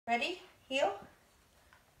Ready? Heel.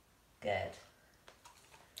 Good.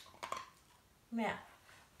 Now,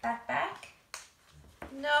 back, back.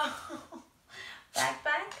 No. Back,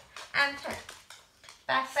 back, and turn.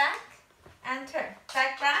 Back, back, and turn.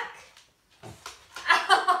 Back, back.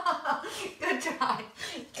 Good try.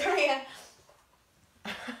 Come here.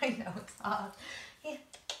 I know it's hard. Here.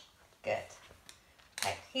 Good.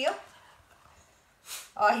 Right, heel.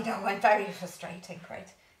 Oh, I know, went very frustrating. Great.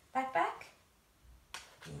 Back, back.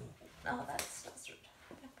 No, that's rude.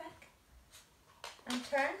 Back, back. And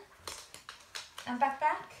turn. And back,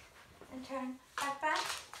 back. And turn. Back, back.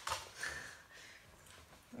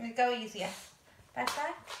 Go easier. Back,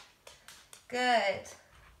 back. Good.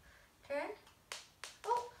 Turn.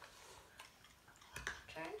 Oh.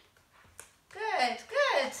 Turn. Good,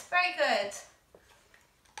 good. Very good.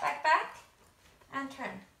 Back, back. And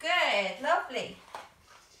turn. Good. Lovely.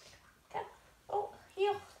 Come. Oh,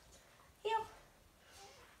 heel. Heel.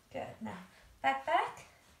 Good. Now, back, back.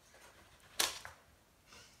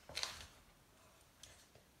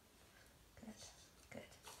 Good. Good.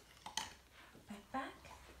 Back, back.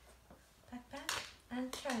 Back, back.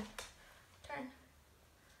 And turn. Turn.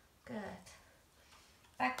 Good.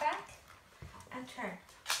 Back, back. And turn.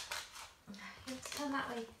 You have to turn that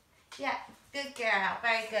way. Yeah. Good girl.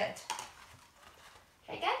 Very good.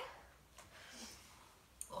 Try again.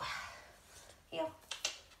 Heel.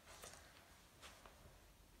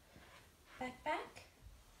 Back, back.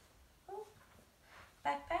 Oh.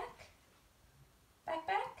 Back, back. Back,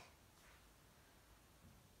 back.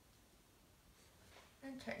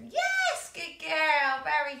 And turn. Yes! Good girl.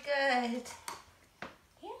 Very good.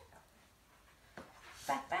 Here.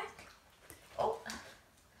 Back, back. Oh.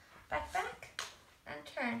 Back, back. And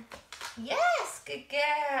turn. Yes! Good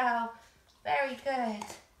girl. Very good.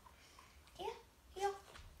 Here. Heel.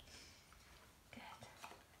 Good.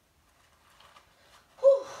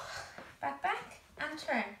 Whew. Back, back. And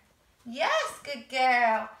turn. Yes! Good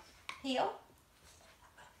girl. Heel.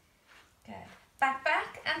 Good. Back,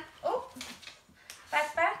 back. And oh.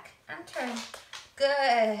 Back, back. And turn.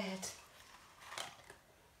 Good.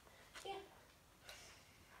 Here.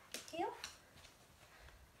 Heel.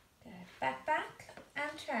 Good. Back, back.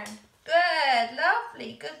 And turn. Good.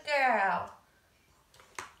 Lovely. Good girl.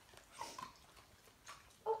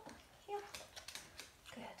 Oh, heel.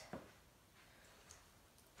 Good.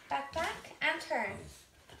 Back, back. And turn.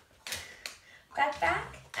 Back,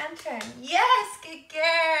 back. And turn. Yes. Good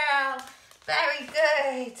girl. Very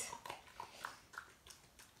good.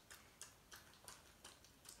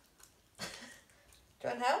 Do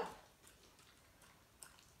you want help?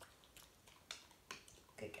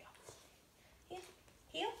 Good girl. Here,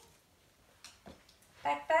 heel.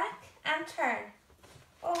 Back, back, and turn.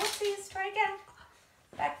 Oh, what's these? Try again.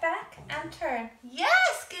 Back, back, and turn.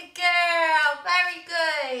 Yes, good girl. Very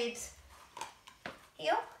good.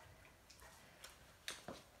 Heel.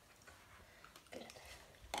 Good.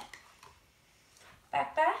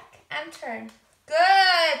 Back, back, and turn.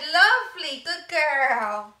 Good. Lovely. Good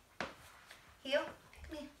girl. Heel.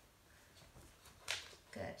 Come here.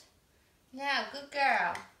 Good. Now, good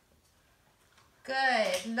girl.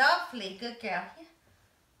 Good. Lovely. Good girl. Here.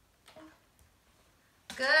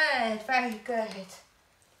 Good. Very good.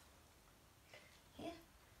 Here.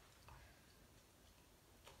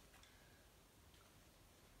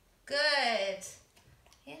 Good.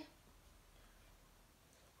 Here.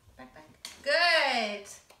 Back, back. Good.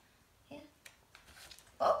 Here.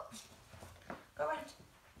 Oh. Go around.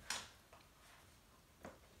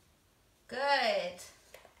 Good.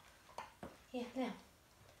 Here, now.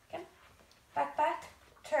 Come. Back, back,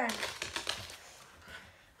 turn.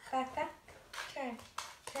 Back, back, turn.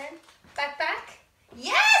 Turn. Back, back.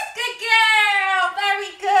 Yes, good girl.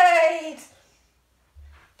 Very good.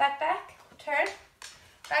 Back, back, turn.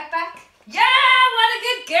 Back, back. Yeah, what a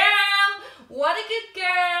good girl. What a good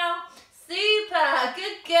girl. Super.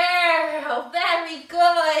 Good girl. Very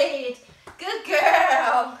good. Good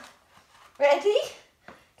girl. Ready?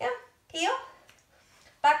 Come. Heel.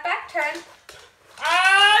 Back, back, turn.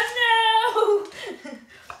 Oh no!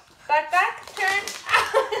 Back, back, turn.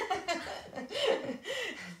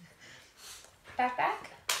 Back,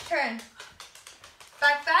 back, turn.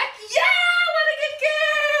 Back, back. Yeah! What a good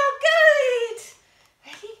girl! Good!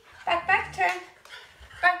 Ready? Back, back, turn.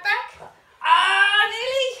 Back, back. Ah,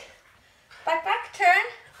 nearly. Back, back, turn.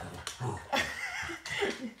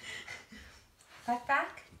 Back,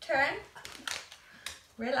 back, turn.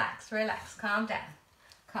 Relax, relax. Calm down.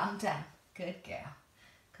 Calm down. Good girl.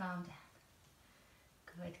 Calm down.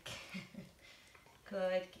 Good girl.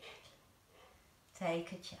 Good girl.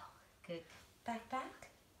 Take a chill. Good. Back, back.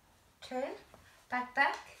 Turn. Back,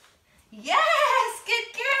 back. Yes!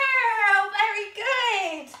 Good girl!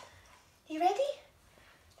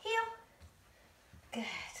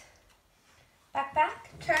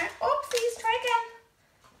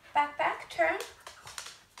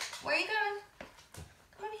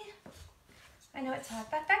 I know it's hard.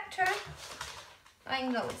 Back, back, turn. I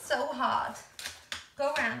know it's so hard.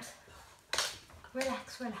 Go around.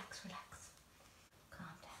 Relax, relax, relax. Calm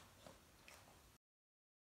down.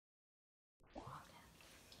 Calm down.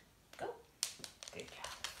 Go. Good job.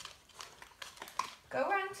 Go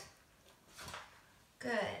around.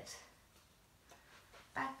 Good.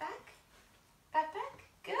 Back, back. Back, back.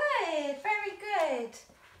 Good. Very good.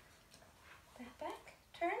 Back, back.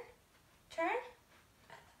 Turn. Turn.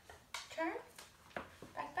 Turn.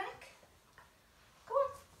 Back, back. Go on.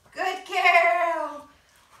 Good girl.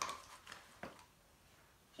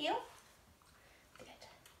 Heel. Good.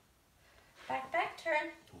 Back, back,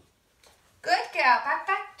 turn. Good girl. Back,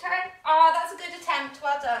 back, turn. Oh, that's a good attempt.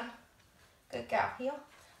 Well done. Good girl. Heel.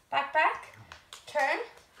 Back, back. Turn.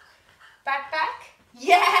 Back, back.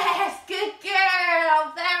 Yes. Good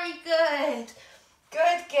girl. Very good.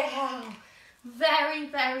 Good girl. Very,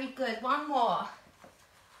 very good. One more.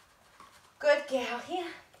 Good girl. Here.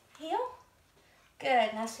 Heel.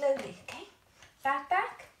 Good. Now slowly. Okay. Back,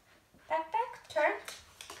 back. Back, back. Turn.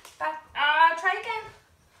 Back. Try again.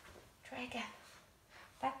 Try again.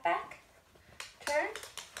 Back, back. Turn.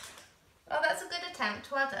 Oh, that's a good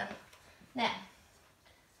attempt. Well done. Now.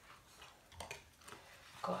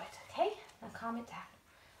 Good. Okay. Now calm it down.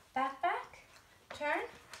 Back, back. Turn.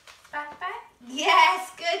 Back, back.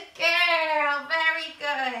 Yes. Good girl. Very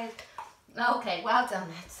good. Okay. Well done.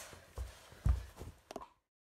 Let's